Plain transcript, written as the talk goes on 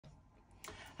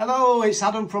Hello, it's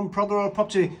Adam from Prothero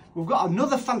Property. We've got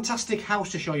another fantastic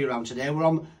house to show you around today. We're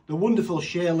on the wonderful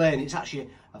Shay Lane. It's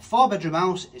actually a 4-bedroom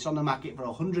house. It's on the market for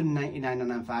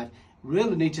 $199,995.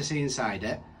 Really need to see inside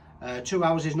it. 2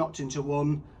 houses knocked into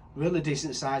one, really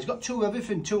decent size. Got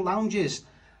everything, 2 lounges.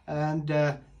 And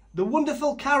the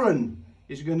wonderful Karen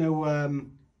is going to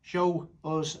show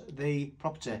us the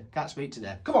property. Can't speak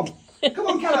today. Come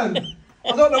on Karen.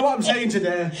 I don't know what I'm saying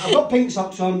today. I've got pink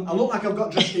socks on. I look like I've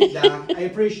got dressed in dark. I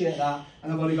appreciate that.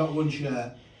 And I've only got 1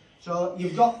 shirt. So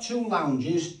you've got 2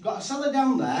 lounges. Got a cellar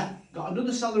down there. Got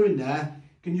another cellar in there.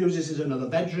 You can use this as another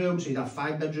bedroom. So you'd have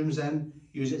 5 bedrooms then.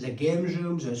 Use it as a games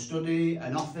room, as a study,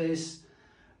 an office.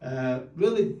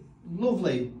 Really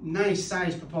lovely, nice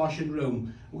size proportioned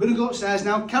room. We're going to go upstairs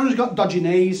now. Karen's got dodgy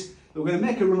knees. We're going to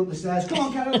make her run up the stairs. Come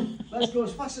on, Karen. Let's go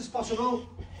as fast as possible.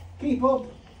 Keep up.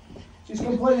 She's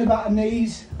complaining about her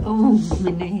knees. Oh,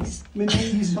 my knees. My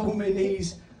knees, oh my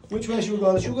knees. Which way should we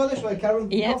go? Should we go this way, Karen?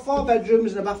 Yeah. We've got 4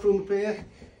 bedrooms and a bathroom up here.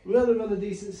 Really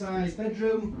decent sized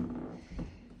bedroom.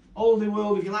 Oldie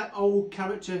world, if you like old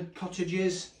character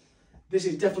cottages, this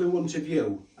is definitely one to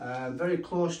view. Very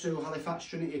close to Halifax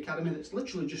Trinity Academy, that's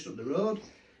literally just up the road.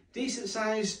 Decent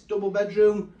sized double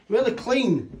bedroom. Really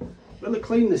clean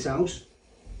this house.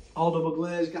 All double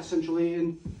glazed, gas central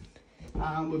heating.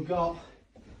 And we've got,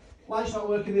 light's not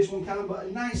working this one, Karen, but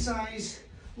a nice size,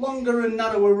 longer and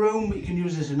narrower room that you can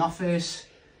use as an office,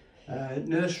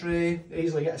 nursery,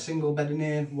 easily get a single bed in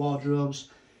here, wardrobes,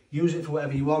 use it for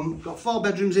whatever you want. Got 4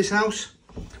 bedrooms this house.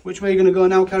 Which way are you going to go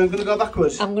now, Karen? Going to go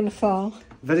backwards? I'm going to fall.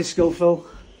 Very skillful.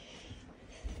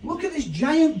 Look at this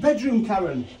giant bedroom,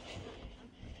 Karen.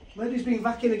 Lady's been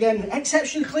vacuuming again.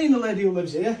 Exceptionally clean, the lady who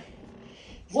lives here.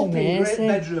 Whopping great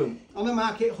bedroom. On the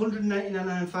market,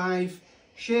 $199,995.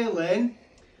 Shay Lane.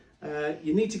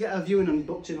 You need to get a viewing and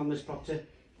booked in on this property.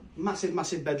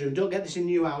 Massive bedroom. Don't get this in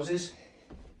new houses.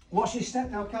 Watch this step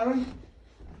now, Karen.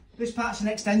 This part's an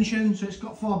extension, so it's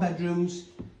got 4 bedrooms,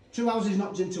 2 houses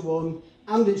knocked into one,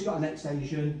 and it's got an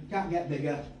extension. Can't get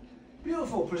bigger.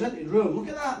 Beautiful presented room. Look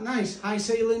at that. Nice high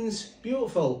ceilings.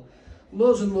 Beautiful.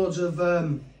 Loads and loads of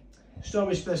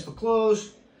storage space for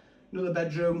clothes. Another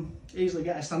bedroom. Easily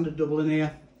get a standard double in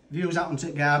here. Views out onto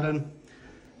the garden.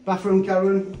 Bathroom,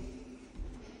 Karen.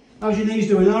 How's your knees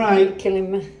doing? All right?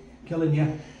 Killing me. Killing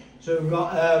you. So we've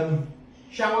got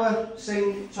shower,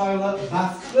 sink, toilet,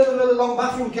 bath. Really long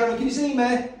bathroom, Karen. Can you see me?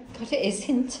 God, it is,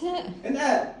 isn't it? In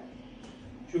there.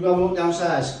 Should we go and walk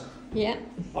downstairs? Yeah.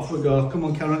 Off we go. Come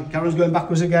on, Karen. Karen's going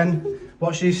backwards again.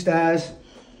 Watch these stairs.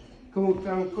 Come on,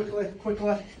 Karen.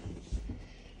 Quickly.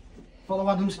 Follow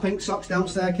Adam's pink socks down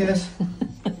staircase.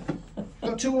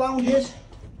 Got 2 lounges.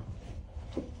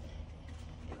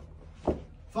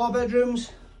 4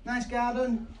 bedrooms. Nice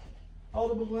garden. All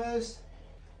double glazed.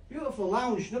 Beautiful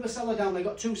lounge. Another cellar down there.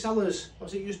 Got 2 cellars.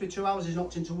 What's it used to be 2 houses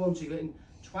knocked into one, so you're getting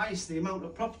twice the amount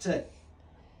of property.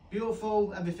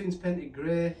 Beautiful. Everything's painted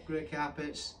grey. Grey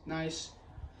carpets. Nice.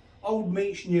 Old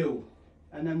meets new.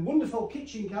 And then wonderful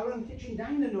kitchen, Karen. Kitchen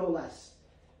diner, no less.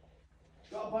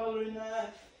 Got a boiler in there.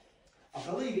 I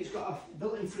believe it's got a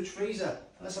built-in fridge freezer.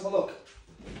 Let's have a look.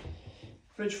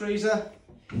 Fridge freezer.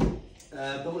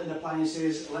 Built-in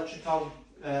appliances. Electric oven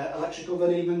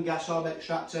even. Gas hob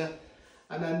extractor.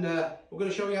 And then we're going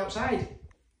to show you outside.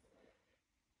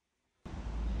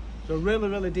 So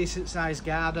really decent sized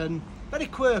garden. Very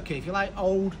quirky. If you like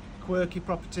old quirky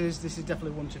properties, this is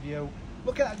definitely one to view.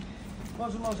 Look at that.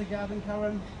 Loads and loads of garden,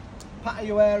 Karen.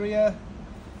 Patio area.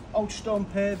 Old stone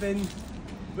paving.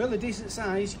 Really decent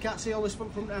size. You can't see all this from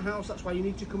front of the house. That's why you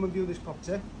need to come and view this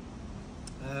property.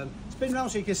 Spin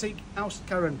round so you can see house,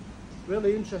 Karen.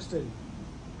 Really interesting.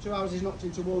 2 houses knocked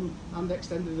into one and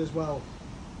extended as well.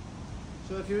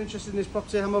 So if you're interested in this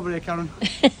property, I'm over here, Karen.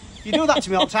 You do that to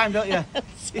me all the time, don't you?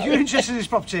 If you're interested in this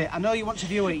property, I know you want to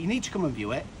view it, you need to come and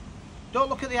view it. Don't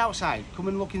look at the outside, come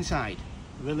and look inside.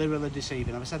 Really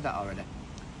deceiving, have I said that already?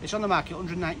 It's on the market,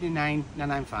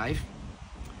 $199,995.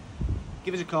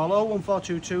 Give us a call,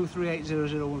 01422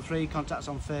 380013. Contact us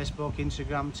on Facebook,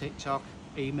 Instagram, TikTok,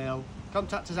 email.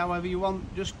 Contact us however you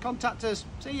want, just contact us.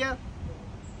 See ya.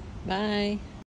 Bye.